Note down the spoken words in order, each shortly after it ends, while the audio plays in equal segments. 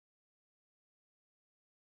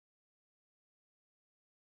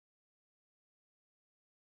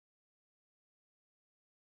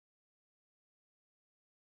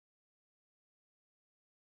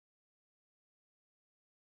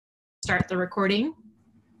start the recording.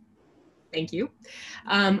 Thank you.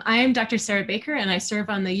 I am Dr. Sarah Baker, and I serve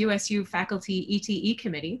on the USU Faculty ETE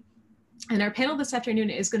Committee. And our panel this afternoon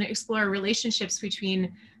is going to explore relationships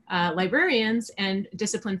between librarians and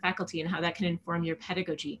discipline faculty and how that can inform your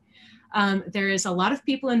pedagogy. There is a lot of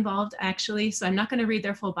people involved, actually, so I'm not going to read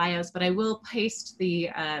their full bios, but I will paste the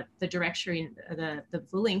directory, the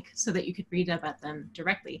link, so that you could read about them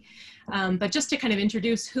directly. But just to kind of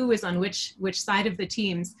introduce who is on which side of the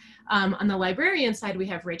teams, on the librarian side, we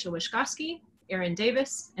have Rachel Wischkowski, Erin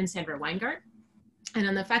Davis, and Sandra Weingart. And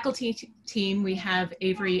on the faculty team, we have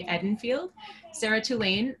Avery Edenfield, Sarah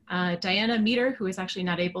Tulane, Diana Meter, who is actually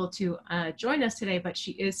not able to join us today, but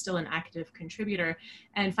she is still an active contributor,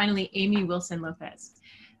 and finally, Amy Wilson-Lopez.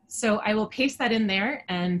 So I will paste that in there,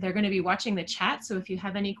 and they're going to be watching the chat, so if you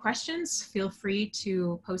have any questions, feel free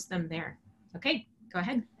to post them there. Okay, go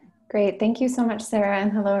ahead. Great, thank you so much, Sarah,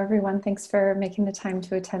 and hello everyone. Thanks for making the time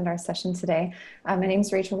to attend our session today. My name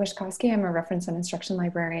is Rachel Wischkowski. I'm a reference and instruction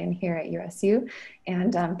librarian here at USU,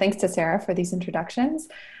 and thanks to Sarah for these introductions.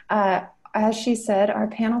 As she said, our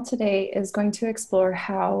panel today is going to explore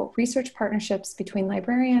how research partnerships between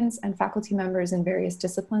librarians and faculty members in various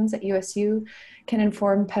disciplines at USU can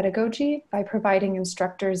inform pedagogy by providing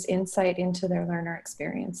instructors insight into their learner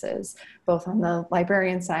experiences, both on the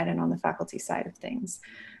librarian side and on the faculty side of things.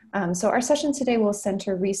 So our session today will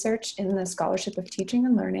center research in the scholarship of teaching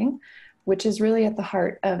and learning, which is really at the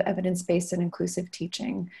heart of evidence-based and inclusive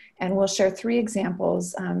teaching. And we'll share 3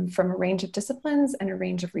 examples from a range of disciplines and a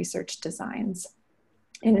range of research designs.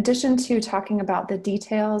 In addition to talking about the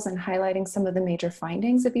details and highlighting some of the major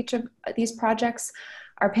findings of each of these projects,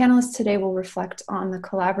 our panelists today will reflect on the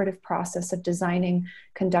collaborative process of designing,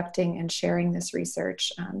 conducting, and sharing this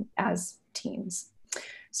research as teams.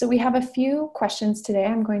 So we have a few questions today.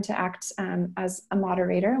 I'm going to act as a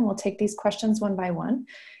moderator, and we'll take these questions one by one.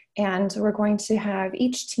 And we're going to have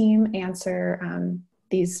each team answer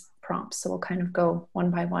these prompts. So we'll kind of go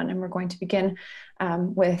one by one. And we're going to begin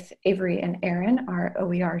with Avery and Erin, our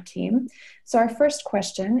OER team. So our first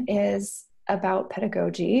question is about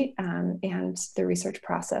pedagogy and the research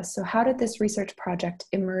process. So how did this research project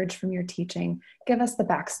emerge from your teaching? Give us the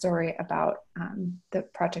backstory about the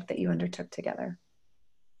project that you undertook together.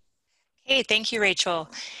 Hey, thank you,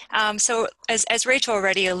 Rachel. So as Rachel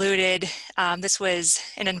already alluded, this was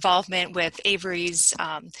an involvement with Avery's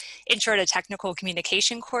Intro to Technical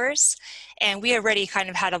Communication course, and we already kind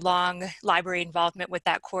of had a long library involvement with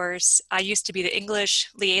that course. I used to be the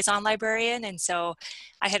English liaison librarian, and so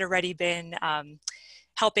I had already been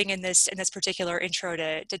helping in this particular Intro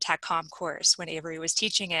to Tech Com course when Avery was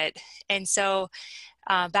teaching it. And so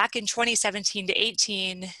back in 2017 to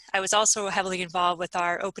 18, I was also heavily involved with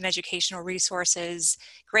our Open Educational Resources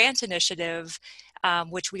grant initiative,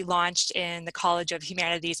 which we launched in the College of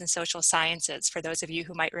Humanities and Social Sciences, for those of you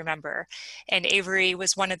who might remember. And Avery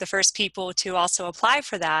was one of the first people to also apply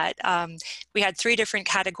for that. We had 3 different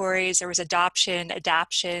categories. There was adoption,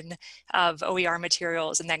 adaption of OER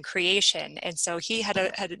materials, and then creation. And so he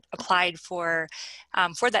had applied for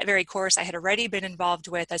that very course I had already been involved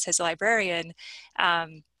with as his librarian.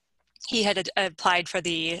 He had applied for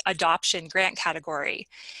the adoption grant category.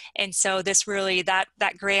 And so this really, that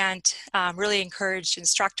grant really encouraged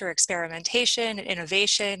instructor experimentation and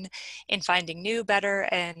innovation in finding new, better,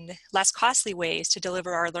 and less costly ways to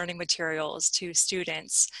deliver our learning materials to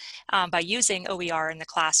students by using OER in the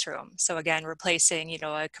classroom. So again, replacing,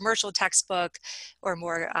 a commercial textbook or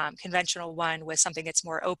more conventional one with something that's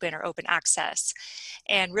more open or open access.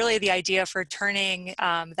 And really the idea for turning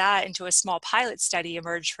that into a small pilot study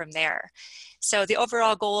emerged from there. So the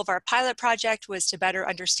overall goal of our pilot project was to better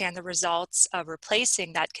understand the results of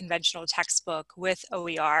replacing that conventional textbook with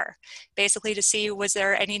OER, basically to see was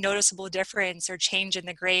there any noticeable difference or change in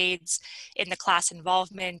the grades, in the class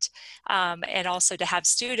involvement, and also to have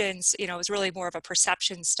students, it was really more of a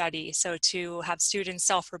perception study. So to have students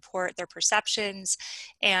self-report their perceptions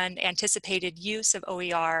and anticipated use of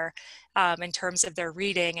OER in terms of their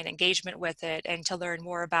reading and engagement with it, and to learn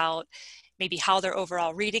more about maybe how their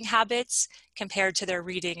overall reading habits compared to their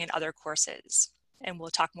reading in other courses. And we'll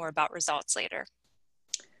talk more about results later.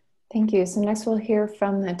 Thank you. So next we'll hear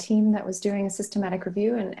from the team that was doing a systematic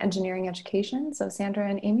review in engineering education. So Sandra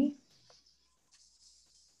and Amy.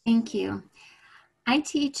 Thank you. I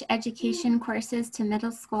teach education courses to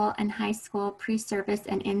middle school and high school pre-service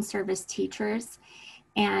and in-service teachers.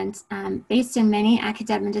 And based in many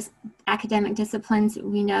academic disciplines,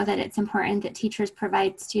 we know that it's important that teachers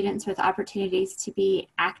provide students with opportunities to be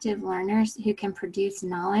active learners who can produce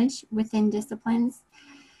knowledge within disciplines.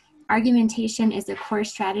 Argumentation is a core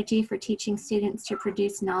strategy for teaching students to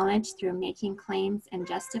produce knowledge through making claims and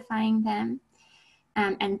justifying them.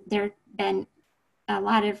 And there have been a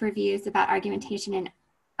lot of reviews about argumentation in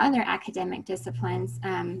other academic disciplines,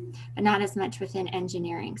 but not as much within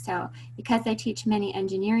engineering. So because I teach many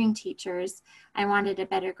engineering teachers, I wanted a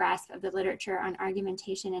better grasp of the literature on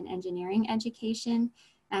argumentation and engineering education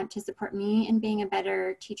to support me in being a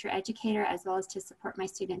better teacher educator, as well as to support my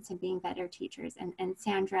students in being better teachers. And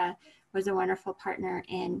Sandra was a wonderful partner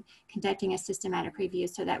in conducting a systematic review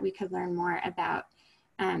so that we could learn more about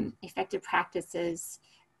effective practices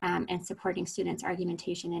and supporting students'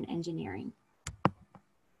 argumentation in engineering.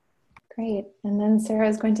 Great. And then Sarah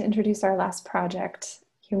is going to introduce our last project,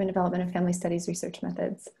 Human Development and Family Studies Research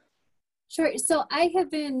Methods. Sure. So I have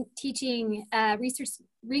been teaching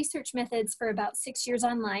research methods for about 6 years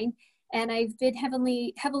online, and I've been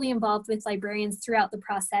heavily involved with librarians throughout the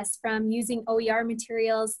process, from using OER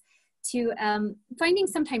materials to finding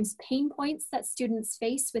sometimes pain points that students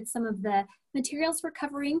face with some of the materials we're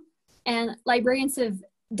covering. And librarians have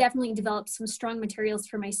definitely developed some strong materials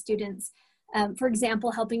for my students. For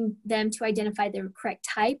example, helping them to identify the correct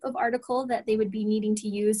type of article that they would be needing to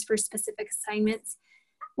use for specific assignments.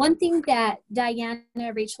 One thing that Diana,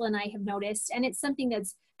 Rachel, and I have noticed, and it's something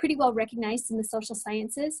that's pretty well recognized in the social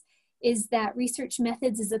sciences, is that research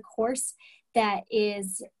methods is a course that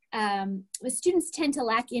is, students tend to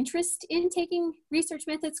lack interest in taking research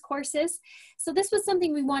methods courses. So this was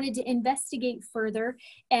something we wanted to investigate further,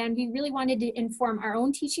 and we really wanted to inform our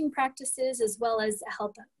own teaching practices as well as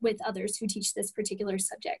help with others who teach this particular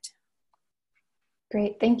subject.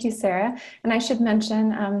 Great, thank you, Sarah. And I should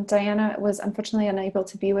mention, Diana was unfortunately unable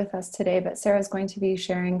to be with us today, but Sarah is going to be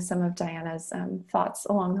sharing some of Diana's thoughts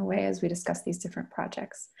along the way as we discuss these different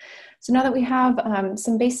projects. So now that we have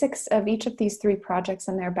some basics of each of these three projects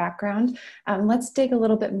and their background, let's dig a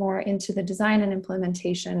little bit more into the design and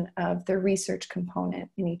implementation of the research component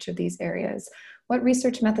in each of these areas. What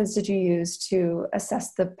research methods did you use to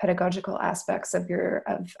assess the pedagogical aspects of your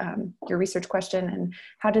research question, and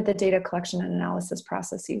how did the data collection and analysis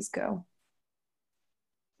processes go?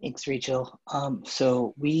 Thanks, Rachel.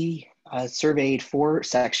 So we surveyed 4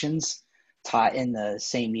 sections taught in the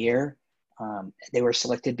same year. They were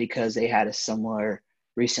selected because they had a similar,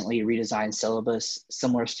 recently redesigned syllabus,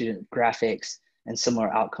 similar student graphics, and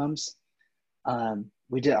similar outcomes.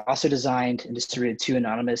 We also designed and distributed 2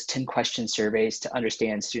 anonymous 10-question surveys to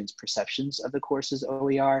understand students' perceptions of the course's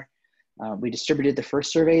OER. We distributed the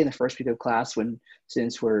first survey in the first week of class when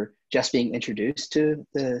students were just being introduced to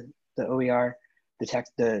the OER,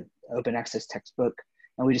 the open access textbook.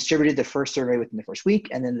 And we distributed the first survey within the first week,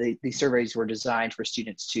 and then the surveys were designed for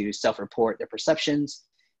students to self-report their perceptions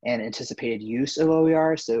and anticipated use of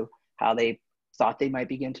OER, so how they thought they might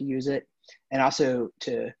begin to use it, and also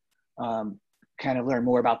to kind of learn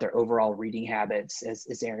more about their overall reading habits,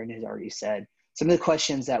 as Aaron has already said. Some of the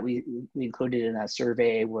questions that we included in that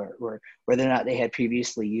survey were whether or not they had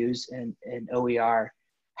previously used an OER,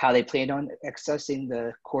 how they planned on accessing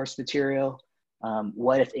the course material,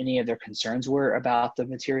 what, if any, of their concerns were about the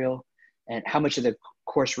material, and how much of the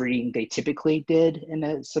course reading they typically did in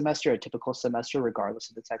a semester, a typical semester, regardless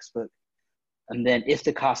of the textbook, and then if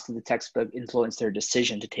the cost of the textbook influenced their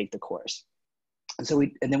decision to take the course.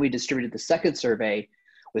 And then we distributed the second survey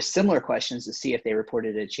with similar questions to see if they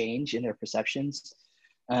reported a change in their perceptions.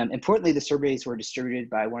 Importantly, the surveys were distributed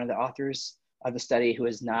by one of the authors of the study who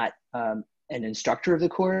is not an instructor of the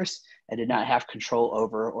course and did not have control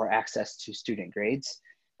over or access to student grades.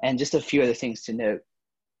 And just a few other things to note.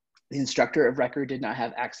 The instructor of record did not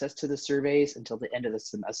have access to the surveys until the end of the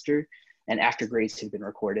semester and after grades had been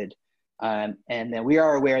recorded. And then we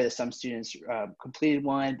are aware that some students completed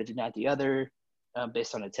one but did not the other,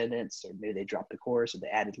 based on attendance, or maybe they dropped the course or they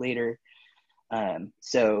added later.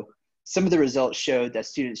 So some of the results showed that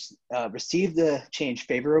students received the change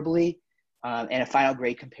favorably, and a final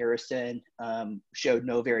grade comparison showed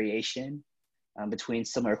no variation between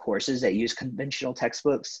similar courses that use conventional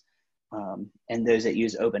textbooks and those that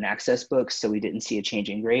use open access books. So we didn't see a change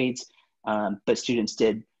in grades, but students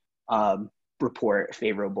did report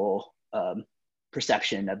favorable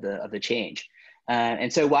perception of the change.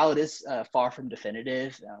 And so while it is far from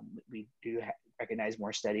definitive, we do recognize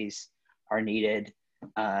more studies are needed,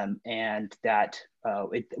 and that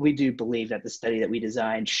we do believe that the study that we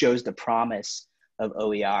designed shows the promise of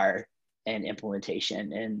OER and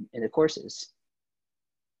implementation in the courses.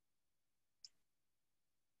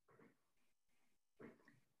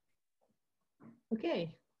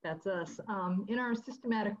 Okay, that's us. In our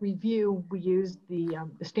systematic review, we used the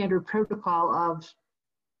standard protocol of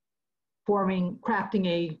crafting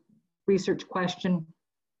a research question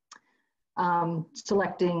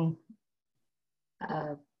selecting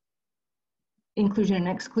inclusion and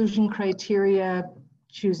exclusion criteria,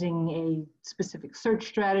 choosing a specific search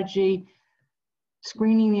strategy,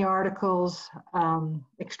 screening the articles,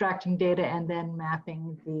 extracting data, and then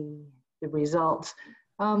mapping the results.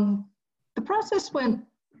 The process went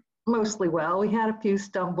mostly well. We had a few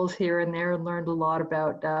stumbles here and there and learned a lot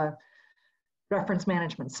about reference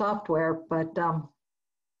management software, but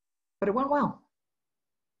it went well.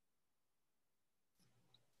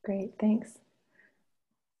 Great, thanks.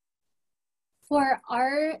 For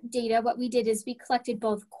our data, what we did is we collected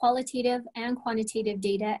both qualitative and quantitative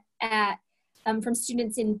data from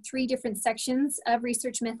students in 3 different sections of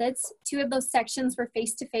research methods. 2 of those sections were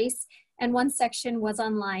face-to-face and 1 section was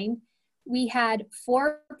online. We had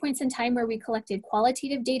 4 points in time where we collected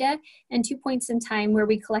qualitative data and 2 points in time where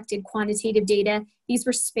we collected quantitative data. These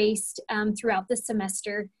were spaced throughout the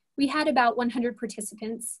semester. We had about 100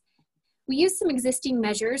 participants. We used some existing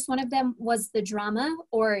measures. One of them was the drama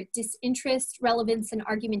or disinterest, relevance, and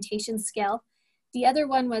argumentation scale. The other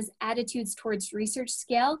one was attitudes towards research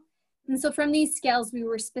scale. And so from these scales, we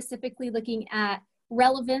were specifically looking at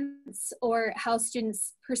relevance or how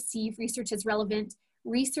students perceive research as relevant,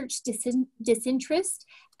 research disinterest,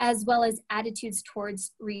 as well as attitudes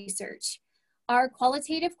towards research. Our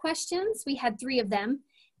qualitative questions, we had 3 of them.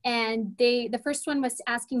 And the first one was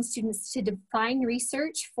asking students to define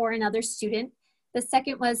research for another student. The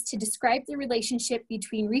second was to describe the relationship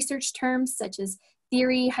between research terms such as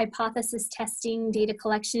theory, hypothesis testing, data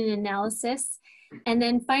collection, and analysis. And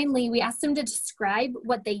then finally, we asked them to describe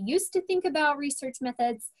what they used to think about research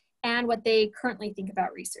methods and what they currently think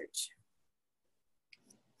about research.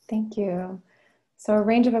 Thank you. So a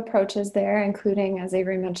range of approaches there, including, as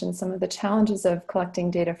Avery mentioned, some of the challenges of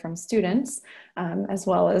collecting data from students, as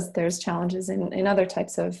well as there's challenges in other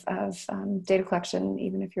types of data collection.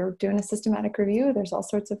 Even if you're doing a systematic review, there's all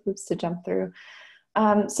sorts of hoops to jump through.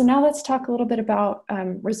 So now let's talk a little bit about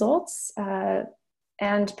results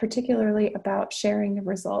and particularly about sharing the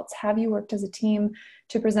results. Have you worked as a team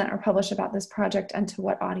to present or publish about this project and to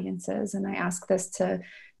what audiences? And I ask this to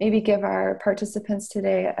maybe give our participants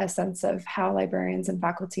today a sense of how librarians and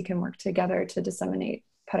faculty can work together to disseminate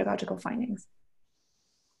pedagogical findings.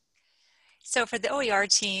 So for the OER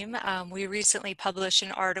team, we recently published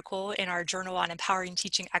an article in our journal on empowering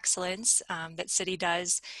teaching excellence that City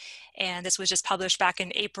does. And this was just published back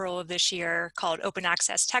in April of this year, called Open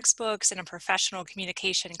Access Textbooks in a Professional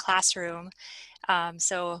Communication Classroom.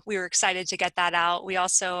 So we were excited to get that out. We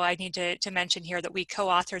also, I need to mention here that we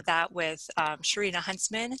co-authored that with Sharina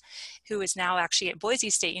Huntsman, who is now actually at Boise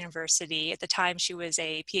State University. At the time, she was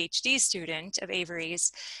a PhD student of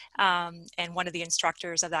Avery's and one of the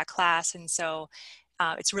instructors of that class. And so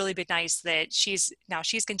it's really been nice that she's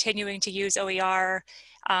continuing to use OER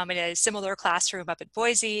in a similar classroom up at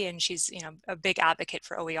Boise, and she's a big advocate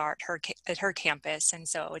for OER at her campus, and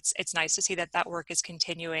so it's nice to see that work is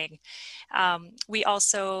continuing. We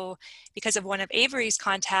also, because of one of Avery's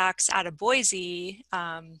contacts out of Boise,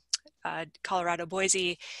 Colorado,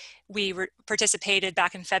 Boise, we participated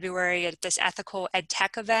back in February at this ethical ed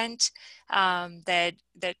tech event that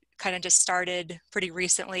kind of just started pretty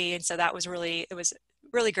recently, and so that was really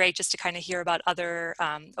great just to kind of hear about other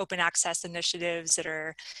open access initiatives that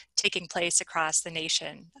are taking place across the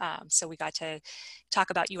nation. So we got to talk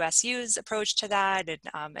about USU's approach to that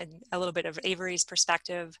and a little bit of Avery's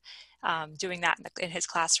perspective doing that in his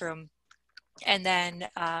classroom. And then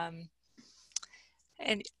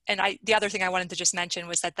the other thing I wanted to just mention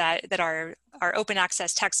was that our open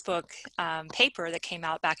access textbook paper that came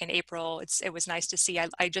out back in April, it was nice to see.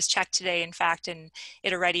 I just checked today, in fact, and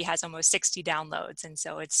it already has almost 60 downloads. And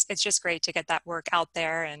so it's just great to get that work out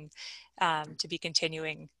there and to be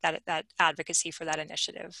continuing that advocacy for that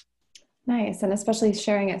initiative. Nice, and especially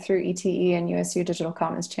sharing it through ETE and USU Digital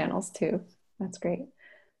Commons channels too. That's great.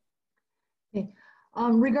 Okay.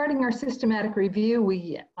 Regarding our systematic review,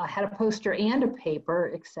 we had a poster and a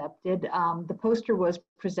paper accepted. The poster was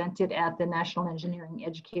presented at the National Engineering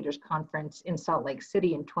Educators Conference in Salt Lake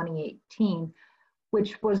City in 2018,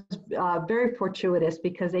 which was very fortuitous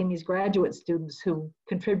because Amy's graduate students who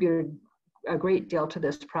contributed a great deal to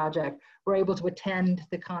this project were able to attend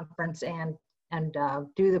the conference and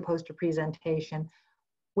do the poster presentation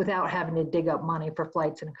without having to dig up money for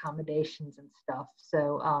flights and accommodations and stuff.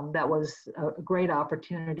 So that was a great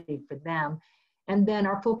opportunity for them. And then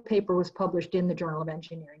our full paper was published in the Journal of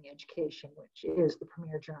Engineering Education, which is the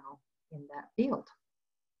premier journal in that field.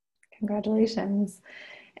 Congratulations.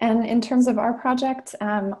 And in terms of our project,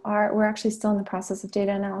 we're actually still in the process of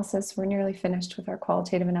data analysis. We're nearly finished with our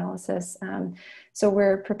qualitative analysis. So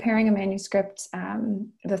we're preparing a manuscript,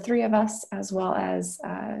 the three of us, as well as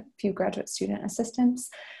a few graduate student assistants,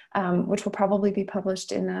 which will probably be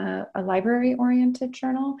published in a library-oriented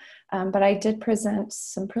journal. But I did present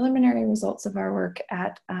some preliminary results of our work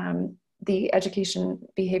at the Education,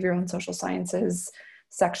 Behavioral, and Social Sciences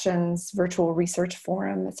section's virtual research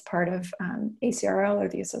forum. It's part of ACRL, or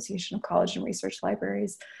the Association of College and Research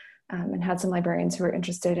Libraries, and had some librarians who were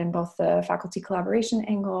interested in both the faculty collaboration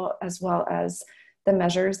angle as well as the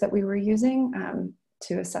measures that we were using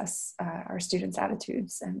to assess our students'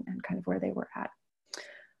 attitudes and kind of where they were at.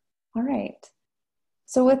 All right.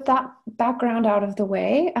 So with that background out of the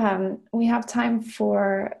way, we have time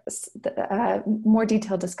for more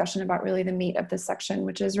detailed discussion about really the meat of this section,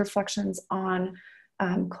 which is reflections on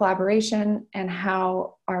collaboration and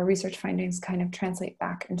how our research findings kind of translate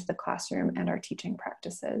back into the classroom and our teaching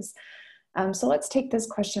practices. So let's take this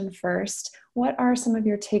question first. What are some of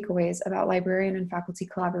your takeaways about librarian and faculty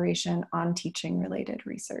collaboration on teaching related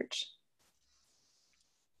research?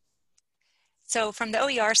 So from the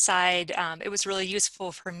OER side, it was really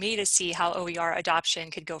useful for me to see how OER adoption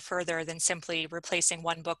could go further than simply replacing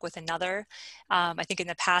one book with another. I think in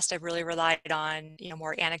the past, I've really relied on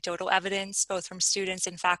more anecdotal evidence, both from students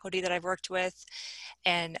and faculty that I've worked with.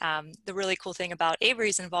 And the really cool thing about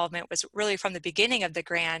Avery's involvement was really from the beginning of the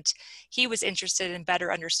grant, he was interested in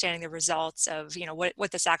better understanding the results of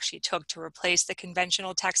what this actually took to replace the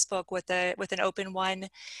conventional textbook with an open one.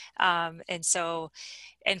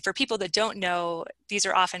 And for people that don't know, these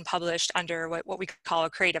are often published under what we call a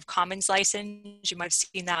Creative Commons license. You might have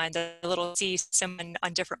seen that on the little C symbol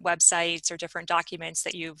on different websites or different documents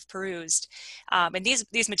that you've perused. And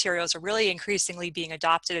these materials are really increasingly being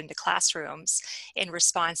adopted into classrooms in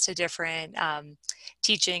response to different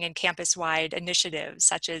teaching and campus-wide initiatives,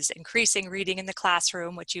 such as increasing reading in the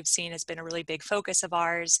classroom, which you've seen has been a really big focus of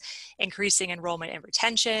ours, increasing enrollment and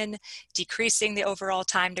retention, decreasing the overall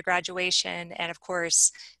time to graduation, and of course,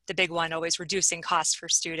 the big one, always reducing costs for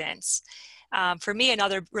students. For me,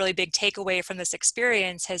 another really big takeaway from this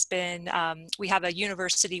experience has been we have a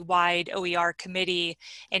university-wide OER committee,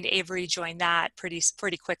 and Avery joined that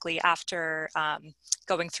pretty quickly after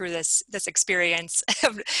going through this experience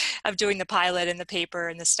of doing the pilot and the paper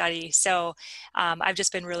and the study. So I've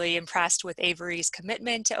just been really impressed with Avery's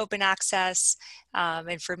commitment to open access.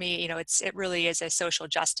 And for me, it really is a social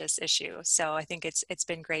justice issue. So I think it's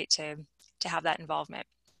been great to have that involvement.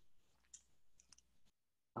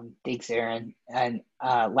 Thanks, Erin. And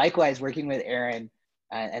likewise, working with Erin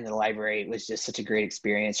and the library was just such a great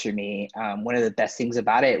experience for me. One of the best things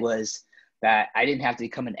about it was that I didn't have to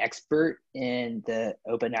become an expert in the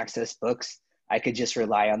open access books. I could just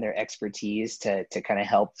rely on their expertise to kind of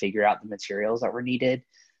help figure out the materials that were needed.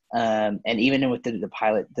 And even with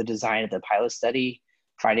the design of the pilot study,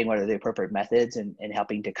 finding what are the appropriate methods and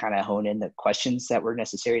helping to kind of hone in the questions that were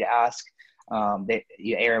necessary to ask.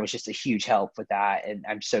 Erin was just a huge help with that, and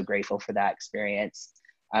I'm so grateful for that experience.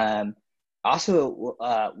 Also,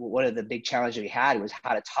 one of the big challenges we had was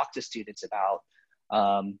how to talk to students about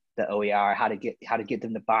the OER, how to get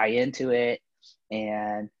them to buy into it,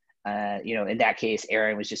 and in that case,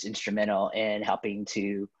 Erin was just instrumental in helping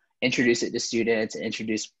to introduce it to students and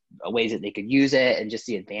introduce ways that they could use it and just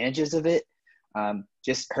the advantages of it.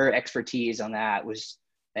 Just her expertise on that was.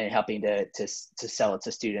 And helping to sell it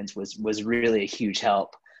to students was really a huge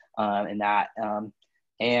help in that. I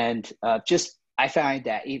find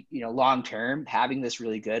that long term, having this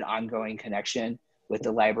really good ongoing connection with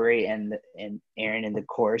the library and Erin in the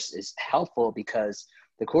course is helpful, because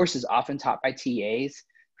the course is often taught by TAs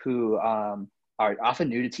who are often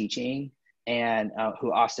new to teaching and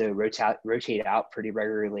who also rotate out pretty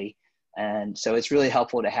regularly. And so it's really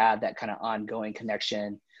helpful to have that kind of ongoing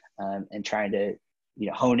connection and trying to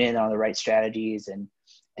hone in on the right strategies. And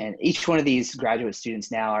each one of these graduate students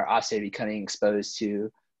now are also becoming exposed to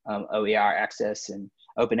OER access and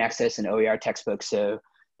open access and OER textbooks. So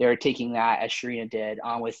they're taking that, as Sharina did,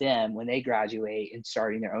 on with them when they graduate and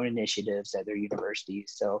starting their own initiatives at their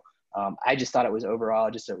universities. So I just thought it was overall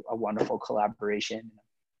just a wonderful collaboration.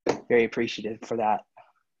 Very appreciative for that.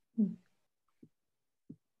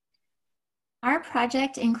 Our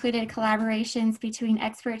project included collaborations between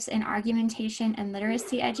experts in argumentation and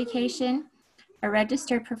literacy education, a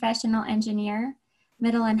registered professional engineer,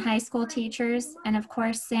 middle and high school teachers, and of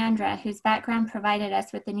course, Sandra, whose background provided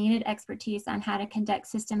us with the needed expertise on how to conduct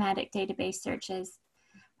systematic database searches.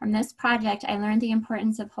 From this project, I learned the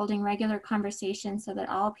importance of holding regular conversations so that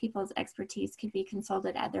all people's expertise could be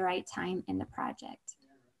consulted at the right time in the project.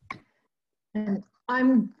 And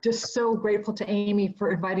I'm just so grateful to Amy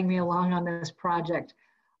for inviting me along on this project.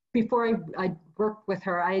 Before I worked with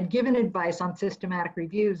her, I had given advice on systematic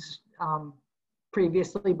reviews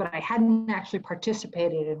previously, but I hadn't actually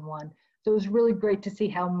participated in one. So it was really great to see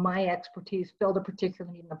how my expertise filled a particular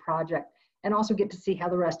need in the project, and also get to see how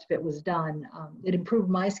the rest of it was done. It improved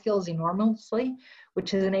my skills enormously,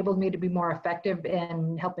 which has enabled me to be more effective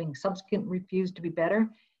in helping subsequent reviews to be better.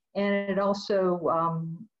 And it also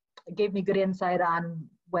gave me good insight on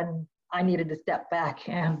when I needed to step back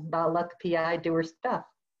and let the PI do her stuff.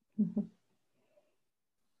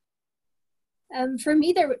 For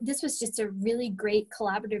me, this was just a really great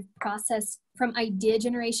collaborative process from idea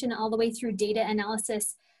generation all the way through data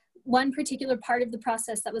analysis. One particular part of the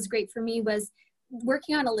process that was great for me was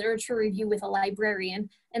working on a literature review with a librarian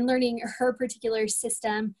and learning her particular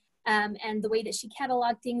system and the way that she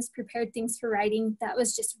cataloged things, prepared things for writing. That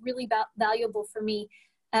was just really valuable for me.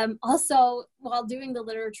 Also, while doing the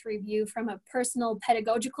literature review from a personal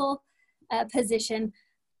pedagogical position,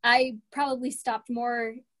 I probably stopped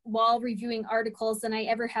more while reviewing articles than I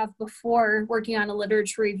ever have before working on a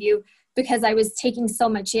literature review, because I was taking so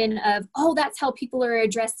much in of, oh, that's how people are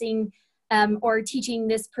addressing or teaching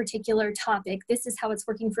this particular topic. This is how it's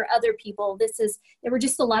working for other people. There were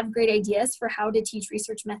just a lot of great ideas for how to teach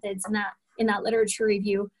research methods in that literature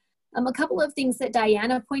review. A couple of things that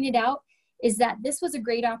Diana pointed out is that this was a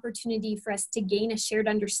great opportunity for us to gain a shared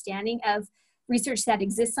understanding of research that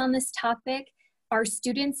exists on this topic, our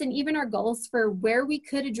students, and even our goals for where we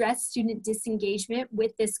could address student disengagement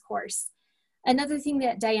with this course. Another thing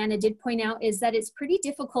that Diana did point out is that it's pretty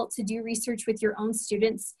difficult to do research with your own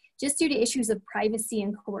students just due to issues of privacy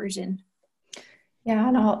and coercion. Yeah,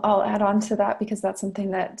 and I'll add on to that, because that's something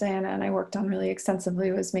that Diana and I worked on really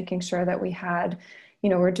extensively, was making sure that we had,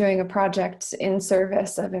 we're doing a project in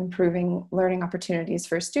service of improving learning opportunities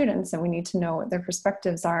for students, and we need to know what their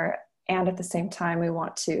perspectives are. And at the same time, we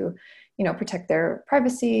want to protect their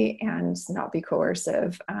privacy and not be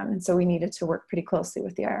coercive. And so we needed to work pretty closely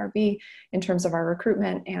with the IRB in terms of our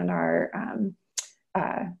recruitment and our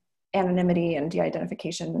anonymity and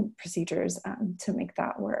de-identification procedures to make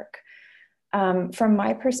that work. From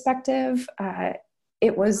my perspective,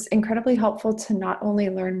 it was incredibly helpful to not only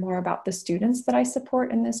learn more about the students that I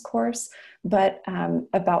support in this course, but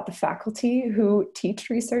about the faculty who teach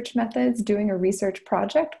research methods. Doing a research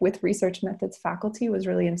project with research methods faculty was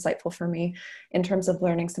really insightful for me in terms of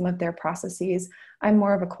learning some of their processes. I'm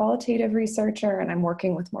more of a qualitative researcher, and I'm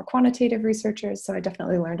working with more quantitative researchers, so I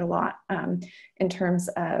definitely learned a lot in terms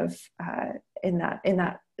of in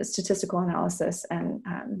that statistical analysis and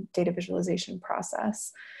data visualization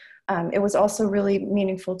process. It was also really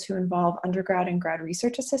meaningful to involve undergrad and grad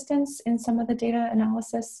research assistants in some of the data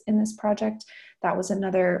analysis in this project. That was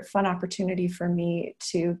another fun opportunity for me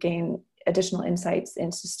to gain additional insights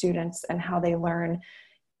into students and how they learn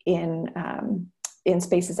in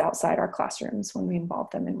spaces outside our classrooms when we involve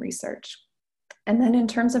them in research. And then in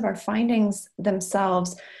terms of our findings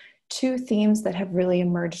themselves, two themes that have really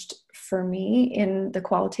emerged for me in the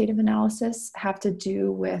qualitative analysis have to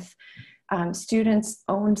do with students'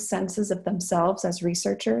 own senses of themselves as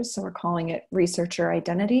researchers, so we're calling it researcher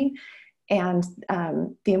identity, and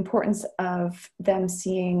the importance of them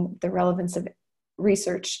seeing the relevance of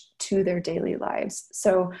research to their daily lives.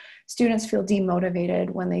 So students feel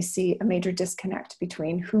demotivated when they see a major disconnect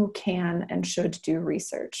between who can and should do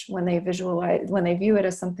research. When they view it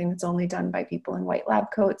as something that's only done by people in white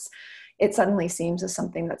lab coats, it suddenly seems as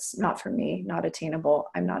something that's not for me, not attainable,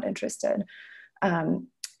 I'm not interested.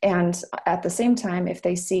 And at the same time, if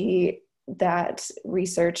they see that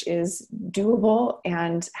research is doable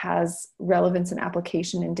and has relevance and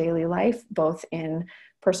application in daily life, both in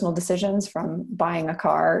personal decisions from buying a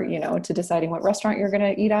car, to deciding what restaurant you're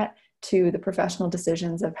going to eat at, to the professional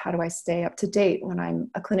decisions of how do I stay up to date when I'm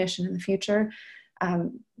a clinician in the future,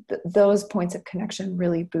 those points of connection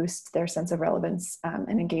really boost their sense of relevance and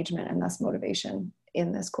engagement, and thus motivation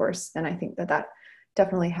in this course. And I think that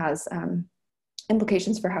definitely has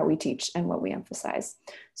implications for how we teach and what we emphasize.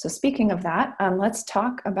 So speaking of that, let's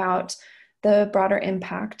talk about the broader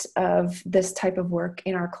impact of this type of work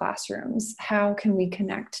in our classrooms. How can we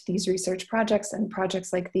connect these research projects and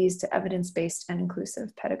projects like these to evidence-based and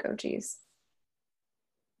inclusive pedagogies?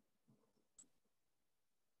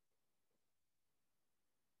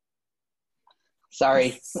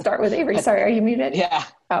 Sorry. Start with Avery. Sorry, are you muted? Yeah.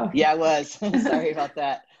 Oh. Yeah, I was. Sorry about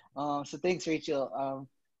that. So thanks, Rachel.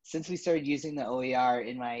 Since we started using the OER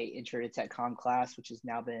in my Intro to Tech Comm class, which has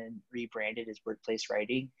now been rebranded as Workplace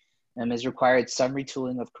Writing, has required some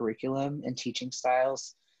retooling of curriculum and teaching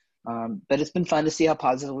styles. But it's been fun to see how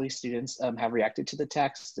positively students have reacted to the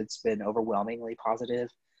text. It's been overwhelmingly positive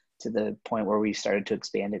to the point where we started to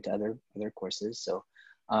expand it to other courses. So,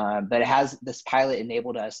 but this pilot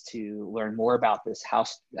enabled us to learn more about this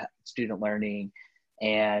house student learning.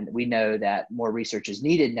 And we know that more research is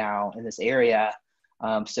needed now in this area.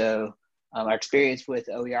 Our experience with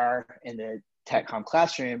OER in the TechCom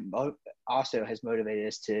classroom also has motivated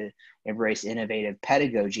us to embrace innovative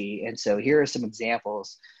pedagogy. And so here are some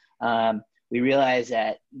examples. We realize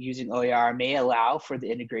that using OER may allow for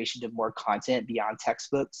the integration of more content beyond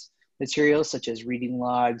textbooks materials, such as reading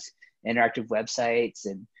logs, interactive websites,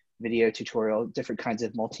 and video tutorial, different kinds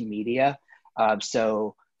of multimedia.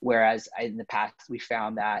 So whereas in the past, I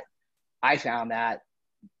found that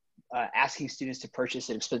asking students to purchase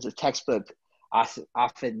an expensive textbook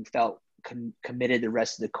often felt committed the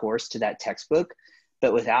rest of the course to that textbook.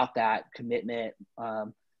 But without that commitment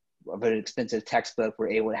of an expensive textbook, we're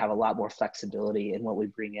able to have a lot more flexibility in what we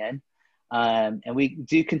bring in. And we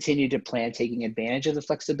do continue to plan taking advantage of the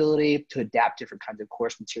flexibility to adapt different kinds of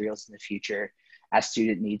course materials in the future as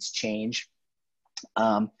student needs change.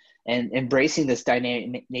 And embracing this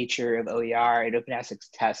dynamic nature of OER and open access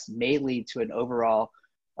tests may lead to an overall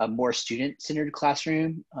more student-centered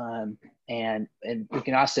classroom. And we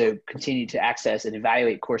can also continue to access and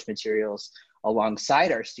evaluate course materials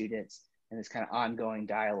alongside our students in this kind of ongoing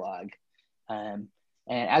dialogue. And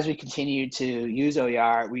as we continue to use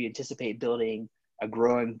OER, we anticipate building a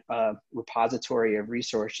growing repository of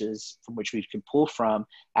resources from which we can pull from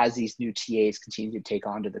as these new TAs continue to take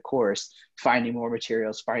on to the course, finding more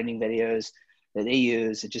materials, finding videos that they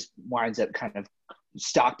use. It just winds up kind of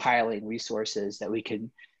stockpiling resources that we can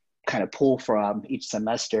kind of pull from each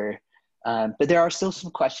semester. But there are still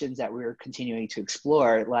some questions that we're continuing to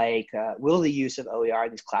explore, like will the use of OER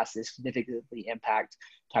in these classes significantly impact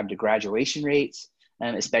time to graduation rates,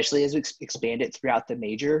 especially as we expand it throughout the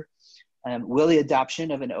major? Will the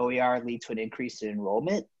adoption of an OER lead to an increase in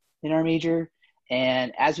enrollment in our major?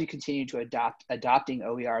 And as we continue to adopting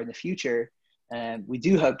OER in the future, we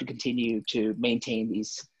do hope to continue to maintain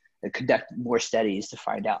these, conduct more studies to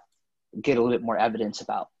find out, get a little bit more evidence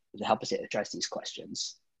about, to help us address these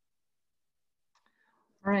questions.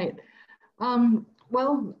 All right.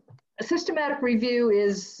 Well, a systematic review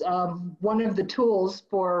is one of the tools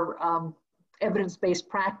for evidence-based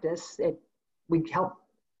practice. We help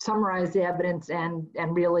summarize the evidence and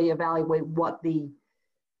really evaluate what the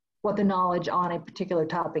knowledge on a particular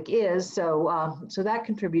topic is. So so that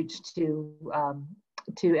contributes to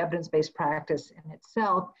evidence-based practice in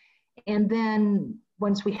itself. And then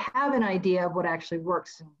once we have an idea of what actually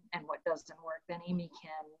works and what doesn't work, then Amy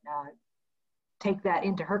can take that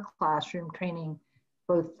into her classroom, training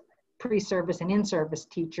both pre-service and in-service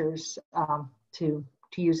teachers to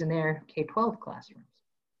use in their K-12 classrooms.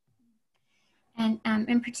 And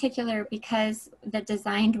in particular, because the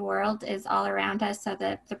designed world is all around us, so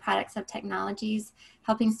the products of technologies,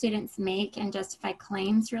 helping students make and justify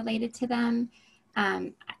claims related to them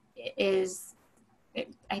is,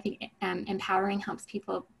 I think, empowering, helps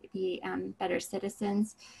people be better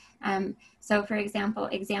citizens. So for example,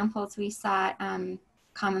 examples we saw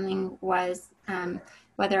commonly was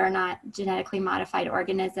whether or not genetically modified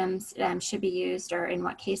organisms should be used, or in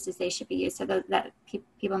what cases they should be used. So that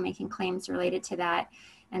people making claims related to that.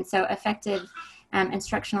 And so effective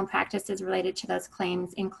instructional practices related to those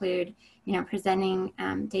claims include, presenting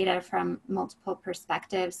data from multiple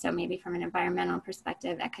perspectives. So maybe from an environmental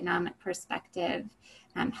perspective, economic perspective,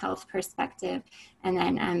 health perspective, and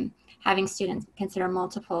then having students consider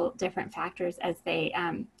multiple different factors as they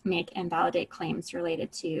make and validate claims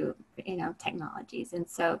related to, technologies. And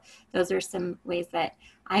so those are some ways that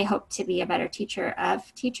I hope to be a better teacher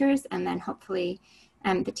of teachers, and then hopefully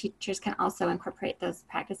the teachers can also incorporate those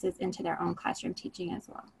practices into their own classroom teaching as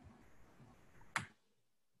well.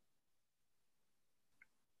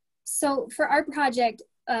 So for our project,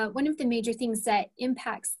 one of the major things that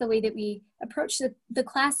impacts the way that we approach the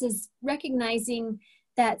class is recognizing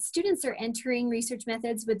that students are entering research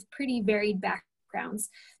methods with pretty varied backgrounds.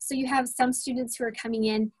 So you have some students who are coming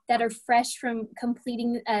in that are fresh from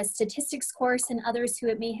completing a statistics course, and others who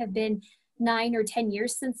it may have been 9 or 10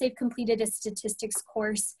 years since they've completed a statistics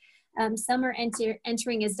course. Some are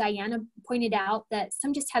entering, as Diana pointed out, that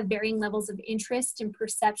some just have varying levels of interest and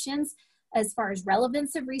perceptions as far as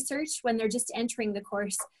relevance of research when they're just entering the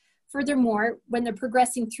course. Furthermore, when they're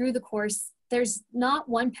progressing through the course, there's not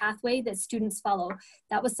one pathway that students follow.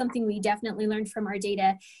 That was something we definitely learned from our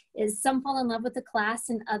data, is some fall in love with the class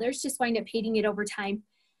and others just wind up hating it over time.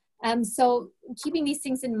 So keeping these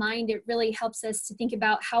things in mind, it really helps us to think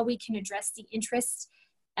about how we can address the interests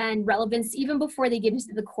and relevance even before they get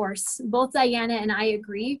into the course. Both Diana and I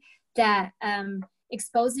agree that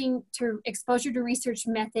exposure to research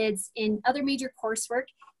methods in other major coursework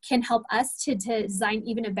can help us to design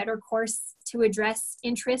even a better course to address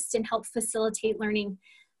interest and help facilitate learning.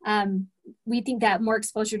 We think that more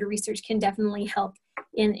exposure to research can definitely help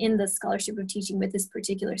in the scholarship of teaching with this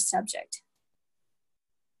particular subject.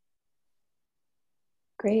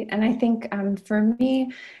 Great, and I think for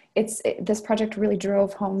me, this project really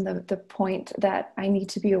drove home the point that I need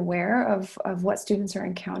to be aware of what students are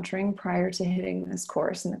encountering prior to hitting this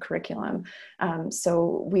course in the curriculum.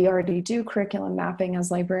 So we already do curriculum mapping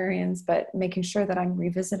as librarians, but making sure that I'm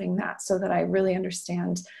revisiting that so that I really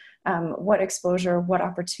understand what exposure, what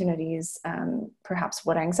opportunities, perhaps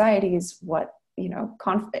what anxieties, what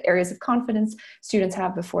areas of confidence students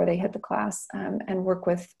have before they hit the class, and work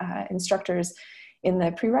with instructors in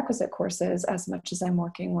the prerequisite courses as much as I'm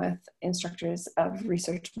working with instructors of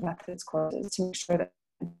research methods courses to make sure that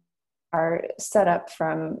are set up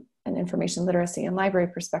from an information literacy and library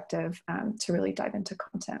perspective to really dive into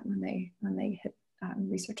content when they hit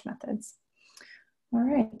research methods. All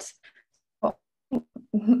right. Well,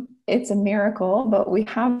 it's a miracle, but we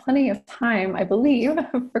have plenty of time, I believe,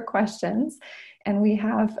 for questions. And we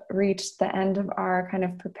have reached the end of our kind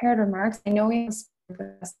of prepared remarks. I know we have with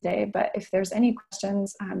us today, but if there's any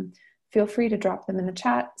questions, feel free to drop them in the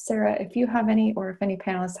chat. Sarah, if you have any, or if any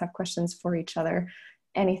panelists have questions for each other,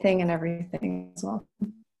 anything and everything as well.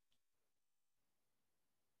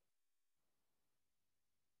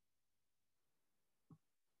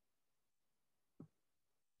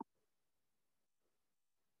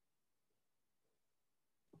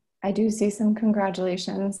 I do see some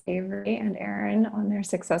congratulations, Avery and Aaron, on their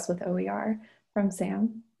success with OER from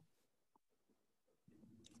Sam.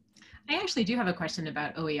 I actually do have a question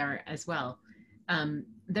about OER as well.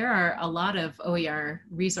 There are a lot of OER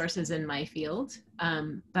resources in my field,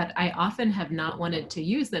 but I often have not wanted to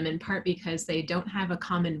use them, in part because they don't have a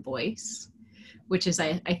common voice, which is,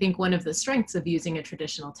 I think, one of the strengths of using a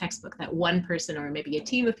traditional textbook, that one person or maybe a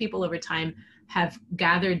team of people over time have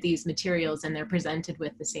gathered these materials and they're presented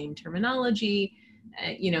with the same terminology,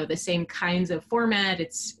 the same kinds of format.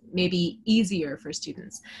 It's maybe easier for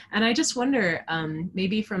students. And I just wonder,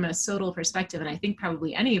 maybe from a SoTL perspective, and I think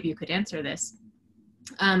probably any of you could answer this,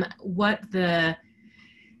 what the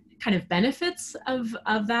kind of benefits of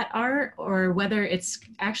that are, or whether it's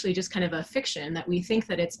actually just kind of a fiction that we think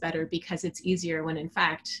that it's better because it's easier, when in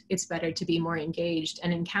fact it's better to be more engaged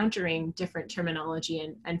and encountering different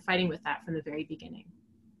terminology and fighting with that from the very beginning.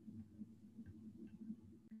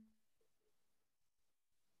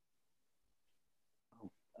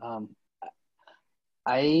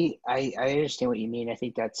 I understand what you mean. I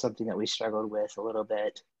think that's something that we struggled with a little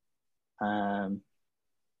bit.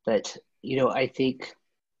 But I think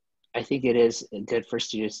it is good for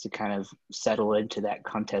students to kind of settle into that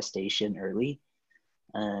contestation early.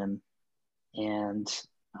 I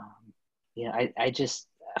just,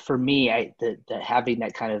 for me, having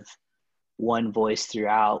that kind of one voice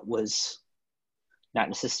throughout was not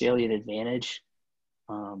necessarily an advantage.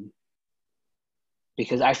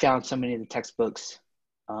 Because I found so many of the textbooks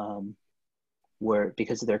were,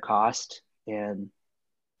 because of their cost and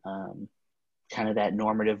kind of that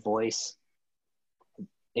normative voice,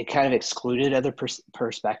 it kind of excluded other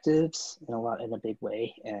perspectives in a big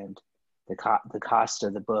way. And the cost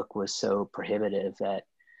of the book was so prohibitive that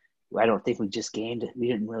I don't think we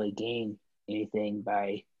didn't really gain anything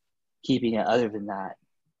by keeping it other than that.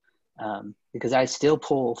 Because I still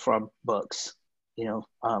pull from books,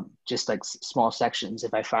 just like small sections.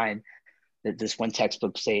 If I find that this one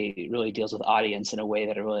textbook, say, really deals with audience in a way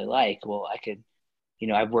that I really like, well, I could,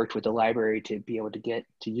 I've worked with the library to be able to get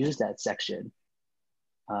to use that section,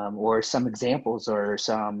 or some examples, or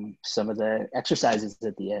some of the exercises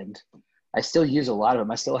at the end. I still use a lot of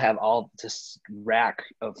them. I still have all this rack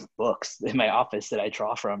of books in my office that I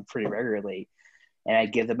draw from pretty regularly, and I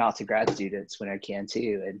give them out to grad students when I can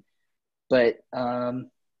too. But I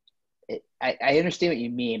understand what you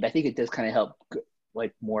mean, but I think it does kind of help,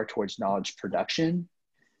 like, more towards knowledge production,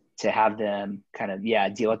 to have them kind of,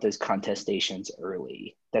 deal with those contestations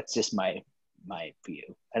early. That's just my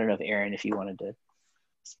view. I don't know if Aaron, if you wanted to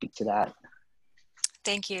speak to that.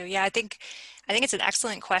 Thank you. Yeah, I think it's an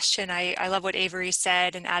excellent question. I love what Avery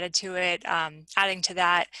said and added to it. Adding to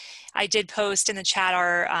that, I did post in the chat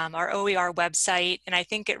our OER website, and I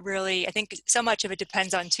think so much of it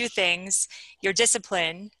depends on two things: your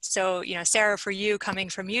discipline. So, Sarah, for you coming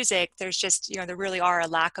from music, there's just, there really are a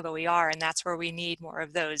lack of OER, and that's where we need more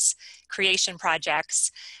of those creation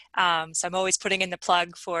projects. So I'm always putting in the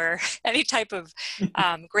plug for any type of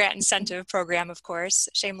grant incentive program, of course,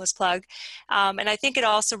 shameless plug. And I think it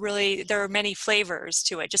also really, there are many flavors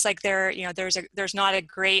to it. Just like there's not a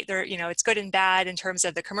great, it's good and bad in terms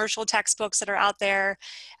of the commercial textbooks that are out there.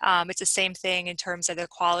 It's the same thing in terms of the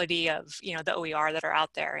quality of, the OER that are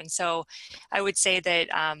out there. And so I would say that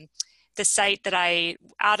the site that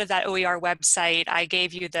out of that OER website, I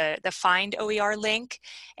gave you the Find OER link.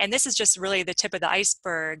 And this is just really the tip of the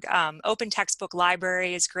iceberg. Open Textbook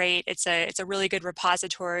Library is great. It's a really good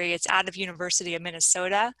repository. It's out of University of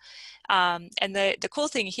Minnesota. And the cool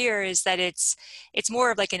thing here is that it's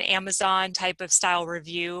more of like an Amazon type of style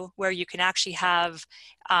review where you can actually have,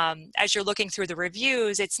 as you're looking through the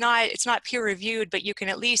reviews, it's not peer reviewed, but you can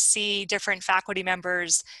at least see different faculty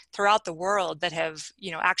members throughout the world that have,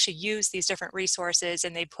 actually used these different resources,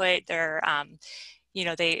 and they put their,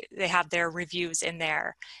 they have their reviews in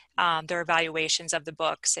there, their evaluations of the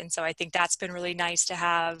books. And so I think that's been really nice to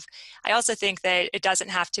have. I also think that it doesn't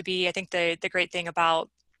have to be, I think the great thing about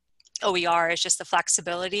OER is just the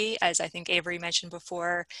flexibility, as I think Avery mentioned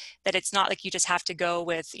before, that it's not like you just have to go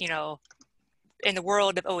with, in the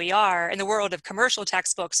world of OER, in the world of commercial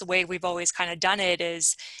textbooks, the way we've always kind of done it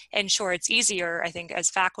is, and sure, it's easier, I think, as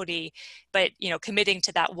faculty, but, committing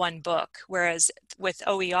to that one book. Whereas with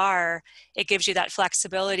OER, it gives you that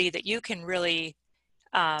flexibility that you can really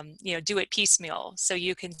do it piecemeal. So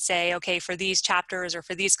you can say, okay, for these chapters or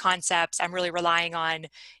for these concepts, I'm really relying on,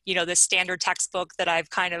 the standard textbook that I've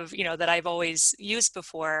kind of, that I've always used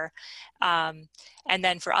before. And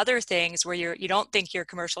then for other things where you don't think your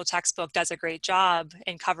commercial textbook does a great job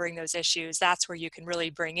in covering those issues, that's where you can really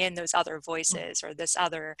bring in those other voices or this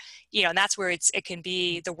other, and that's where it can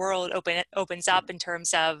be, the world opens up in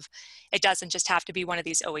terms of, it doesn't just have to be one of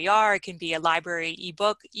these OER, it can be a library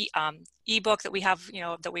ebook that we have,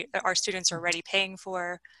 that our students are already paying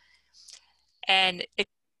for. And if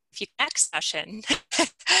you next session,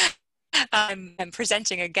 I'm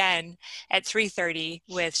presenting again at 3:30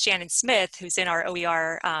 with Shannon Smith, who's in our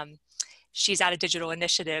OER. She's out of Digital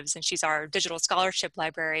Initiatives, and she's our digital scholarship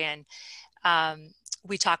librarian.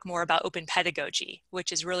 We talk more about open pedagogy,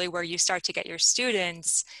 which is really where you start to get your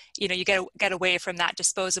students, you get away from that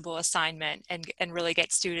disposable assignment and really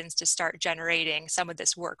get students to start generating some of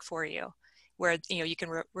this work for you, where you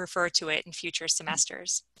can refer to it in future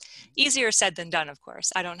semesters. Easier said than done, of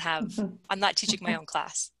course. I'm not teaching my own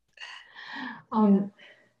class.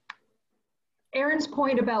 Erin's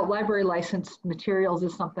point about library licensed materials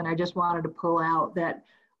is something I just wanted to pull out, that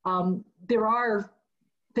there are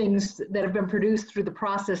things that have been produced through the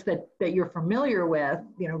process that you're familiar with,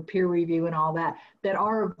 peer review and all that, that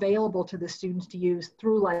are available to the students to use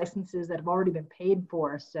through licenses that have already been paid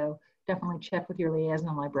for. So definitely check with your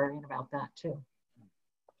liaison librarian about that too.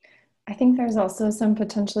 I think there's also some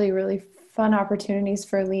potentially really fun opportunities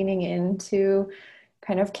for leaning into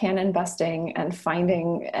kind of canon busting and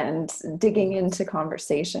finding and digging into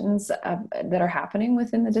conversations that are happening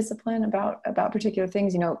within the discipline about particular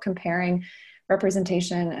things, comparing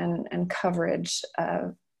representation and coverage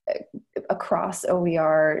across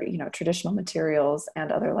OER, traditional materials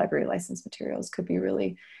and other library licensed materials could be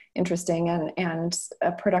really interesting and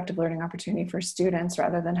a productive learning opportunity for students,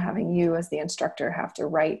 rather than having you as the instructor have to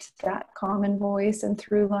write that common voice and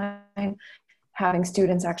through line. Having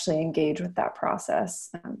students actually engage with that process.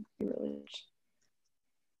 Really.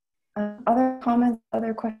 Other comments,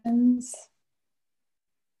 other questions?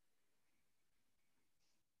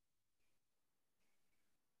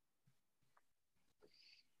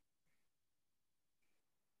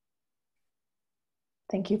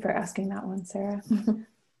 Thank you for asking that one, Sarah.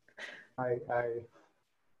 I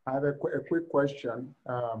have a quick question.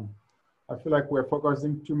 I feel like we're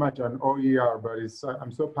focusing too much on OER, but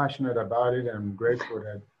I'm so passionate about it, and I'm grateful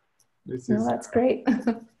that this is. That's great.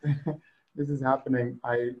 This is happening.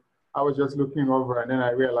 I was just looking over, and then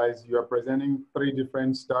I realized you are presenting 3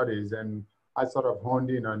 different studies, and I sort of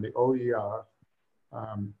honed in on the OER.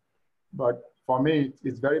 But for me,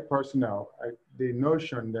 it's very personal. The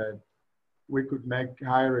notion that we could make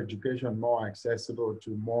higher education more accessible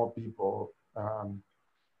to more people.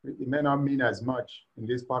 It may not mean as much in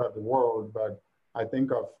this part of the world, but I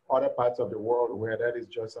think of other parts of the world where that is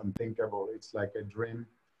just unthinkable. It's like a dream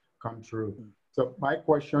come true. So my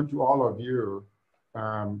question to all of you,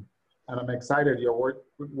 and I'm excited you're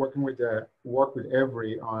working with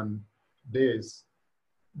Avery on this,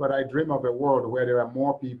 but I dream of a world where there are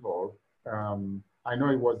more people. I know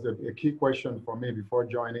it was a key question for me before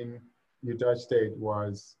joining Utah State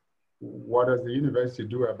was, what does the university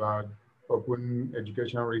do about open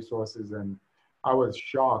educational resources? And I was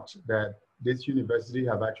shocked that this university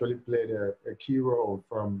have actually played a key role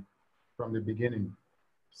from the beginning.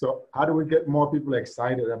 So how do we get more people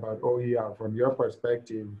excited about OER from your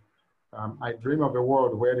perspective? I dream of a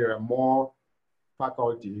world where there are more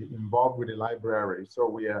faculty involved with the library. So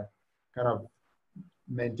we are kind of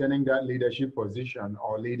maintaining that leadership position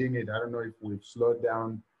or leading it. I don't know if we've slowed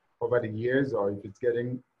down over the years or if it's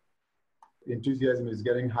getting, enthusiasm is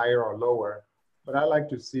getting higher or lower. But I like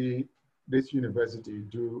to see this university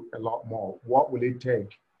do a lot more. What will it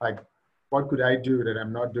take? Like, what could I do that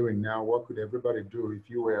I'm not doing now? What could everybody do if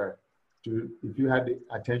you had the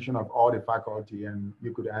attention of all the faculty and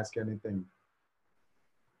you could ask anything?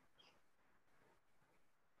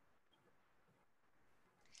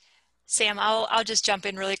 Sam, I'll just jump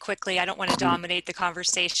in really quickly. I don't want to dominate the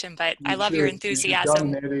conversation, but I love your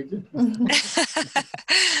enthusiasm.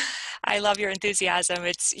 I love your enthusiasm.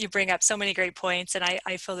 You bring up so many great points, and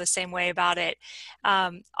I feel the same way about it.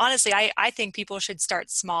 Honestly, I think people should start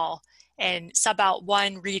small and sub out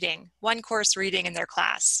one course reading in their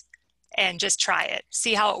class, and just try it,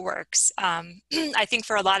 see how it works. I think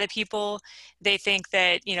for a lot of people, they think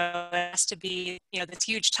that, it has to be, this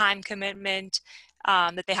huge time commitment,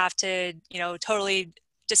 that they have to, totally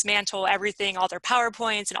dismantle everything, all their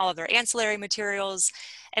PowerPoints and all of their ancillary materials.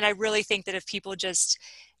 And I really think that if people just,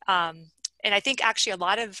 and I think actually a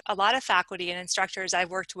lot of faculty and instructors I've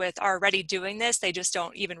worked with are already doing this. They just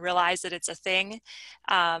don't even realize that it's a thing.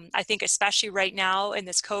 I think especially right now in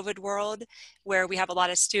this COVID world, where we have a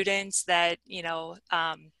lot of students that,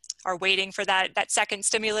 are waiting for that second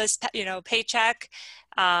stimulus, paycheck.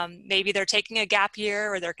 Maybe they're taking a gap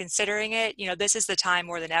year or they're considering it. This is the time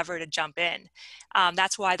more than ever to jump in.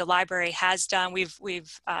 That's why the library has done.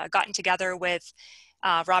 We've gotten together with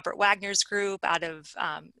Robert Wagner's group out of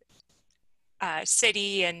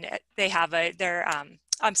City, and they have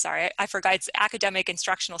I'm sorry, I forgot, it's Academic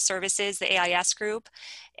Instructional Services, the AIS group,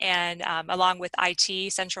 and along with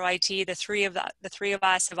IT, Central IT, the three of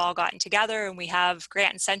us have all gotten together, and we have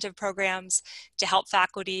grant incentive programs to help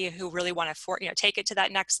faculty who really want to take it to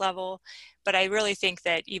that next level. But I really think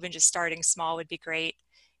that even just starting small would be great,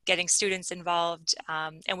 getting students involved,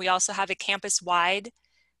 and we also have a campus-wide,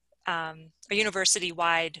 a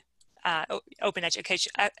university-wide open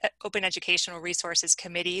educational resources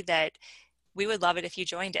committee that we would love it if you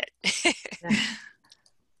joined it.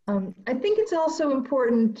 I think it's also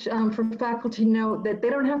important for faculty to know that they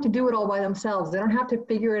don't have to do it all by themselves. They don't have to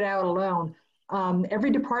figure it out alone.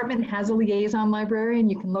 Every department has a liaison librarian.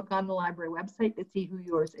 You can look on the library website to see who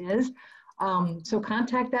yours is. So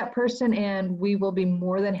contact that person and we will be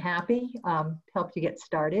more than happy to help you get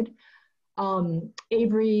started.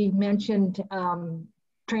 Avery mentioned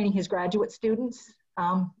training his graduate students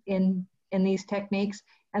in these techniques,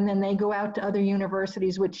 and then they go out to other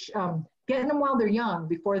universities, which getting them while they're young,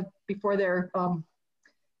 before they're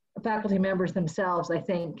faculty members themselves. I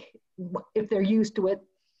think if they're used to it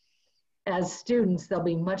as students, they'll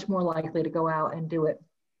be much more likely to go out and do it.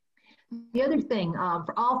 The other thing,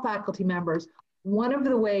 for all faculty members, one of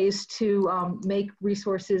the ways to make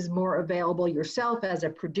resources more available yourself as a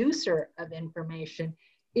producer of information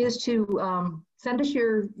is to send us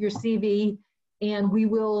your CV, and we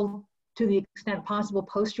will, to the extent possible,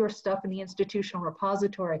 post your stuff in the institutional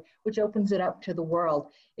repository, which opens it up to the world.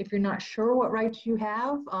 If you're not sure what rights you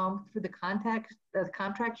have for the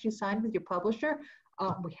contracts you signed with your publisher,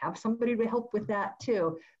 we have somebody to help with that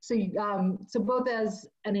too. So, so both as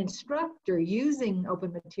an instructor using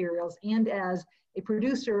open materials and as a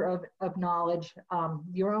producer of knowledge,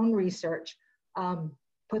 your own research,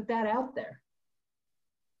 put that out there.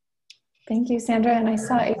 Thank you, Sandra. And I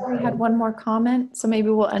saw Avery had one more comment, so maybe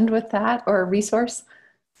we'll end with that, or a resource.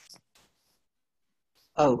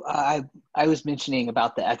 Oh, I was mentioning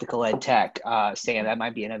about the ethical ed tech, Sam. That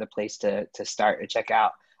might be another place to start and check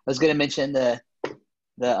out. I was going to mention the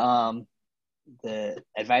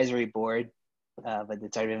advisory board, but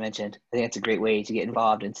it's already been mentioned. I think it's a great way to get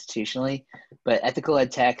involved institutionally. But ethical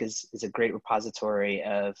ed tech is a great repository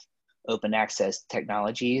of open access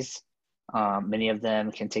technologies. Many of them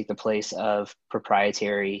can take the place of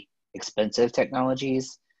proprietary, expensive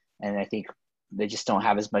technologies, and I think they just don't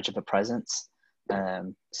have as much of a presence.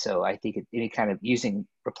 So I think any kind of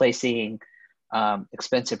replacing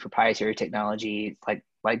expensive proprietary technology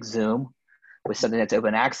like Zoom with something that's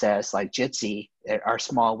open access like Jitsi are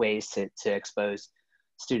small ways to expose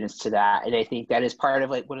students to that. And I think that is part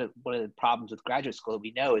of one of the problems with graduate school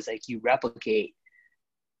we know is you replicate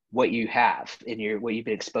what you have in what you've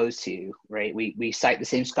been exposed to, right? We cite the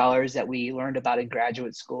same scholars that we learned about in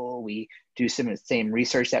graduate school. We do some of the same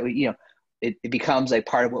research that it becomes like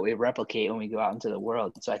part of what we replicate when we go out into the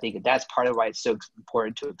world. So I think that's part of why it's so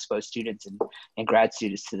important to expose students and grad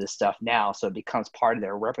students to this stuff now, so it becomes part of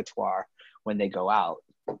their repertoire when they go out.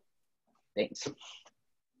 Thanks.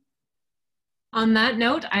 On that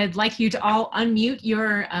note, I'd like you to all unmute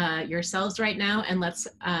yourselves right now, and let's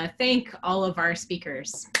thank all of our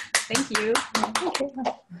speakers. Thank you.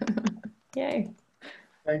 Yay.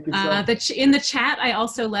 Thank you so much. In the chat, I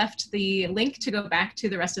also left the link to go back to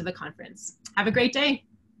the rest of the conference. Have a great day.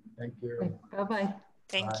 Thank you. Bye-bye.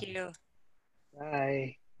 Thank Bye. you.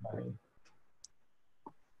 Bye. Bye.